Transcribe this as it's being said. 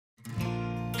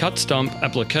Cut stump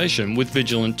application with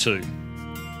Vigilant 2.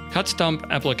 Cut stump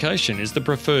application is the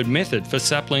preferred method for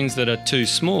saplings that are too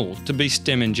small to be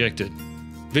stem injected.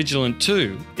 Vigilant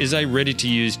 2 is a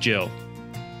ready-to-use gel.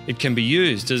 It can be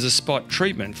used as a spot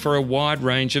treatment for a wide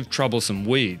range of troublesome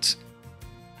weeds.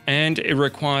 And it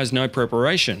requires no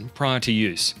preparation prior to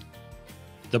use.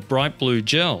 The bright blue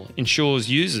gel ensures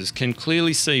users can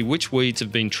clearly see which weeds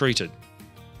have been treated.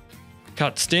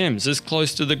 Cut stems as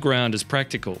close to the ground as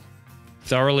practical.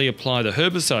 Thoroughly apply the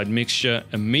herbicide mixture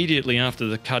immediately after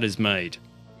the cut is made.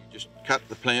 Just cut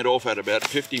the plant off at about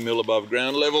 50 mil above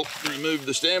ground level, remove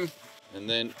the stem, and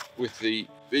then with the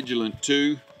Vigilant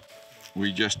 2,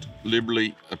 we just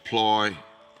liberally apply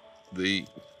the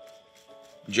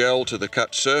gel to the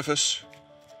cut surface,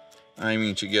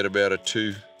 aiming to get about a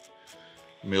 2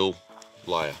 mil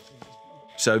layer.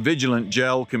 So Vigilant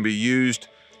gel can be used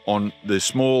on the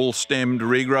small stemmed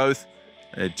regrowth.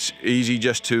 It's easy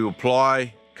just to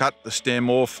apply, cut the stem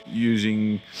off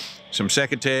using some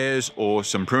secateurs or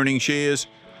some pruning shears,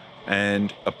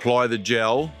 and apply the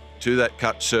gel to that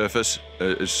cut surface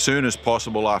as soon as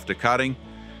possible after cutting,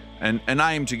 and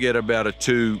aim to get about a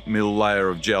 2 mil layer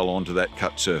of gel onto that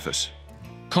cut surface.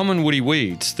 Common woody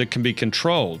weeds that can be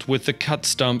controlled with the cut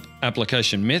stump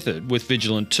application method with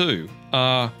Vigilant 2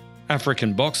 are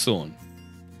African boxthorn,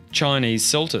 Chinese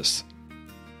celtis,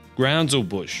 groundsel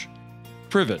bush,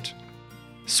 privet,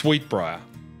 sweetbriar.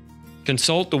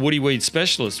 Consult the Woody Weed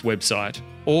Specialist website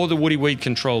or the Woody Weed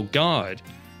Control Guide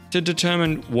to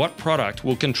determine what product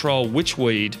will control which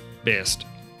weed best.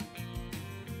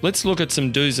 Let's look at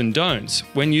some do's and don'ts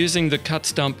when using the cut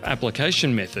stump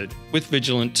application method with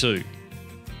Vigilant 2.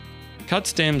 Cut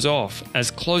stems off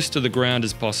as close to the ground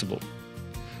as possible.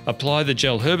 Apply the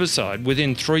gel herbicide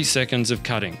within 3 seconds of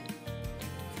cutting.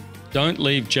 Don't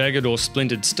leave jagged or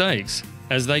splintered stakes,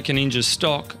 as they can injure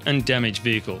stock and damage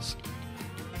vehicles.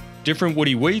 Different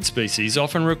woody weed species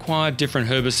often require different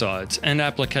herbicides and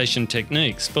application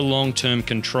techniques for long-term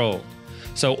control,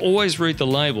 so always read the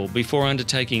label before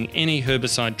undertaking any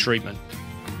herbicide treatment.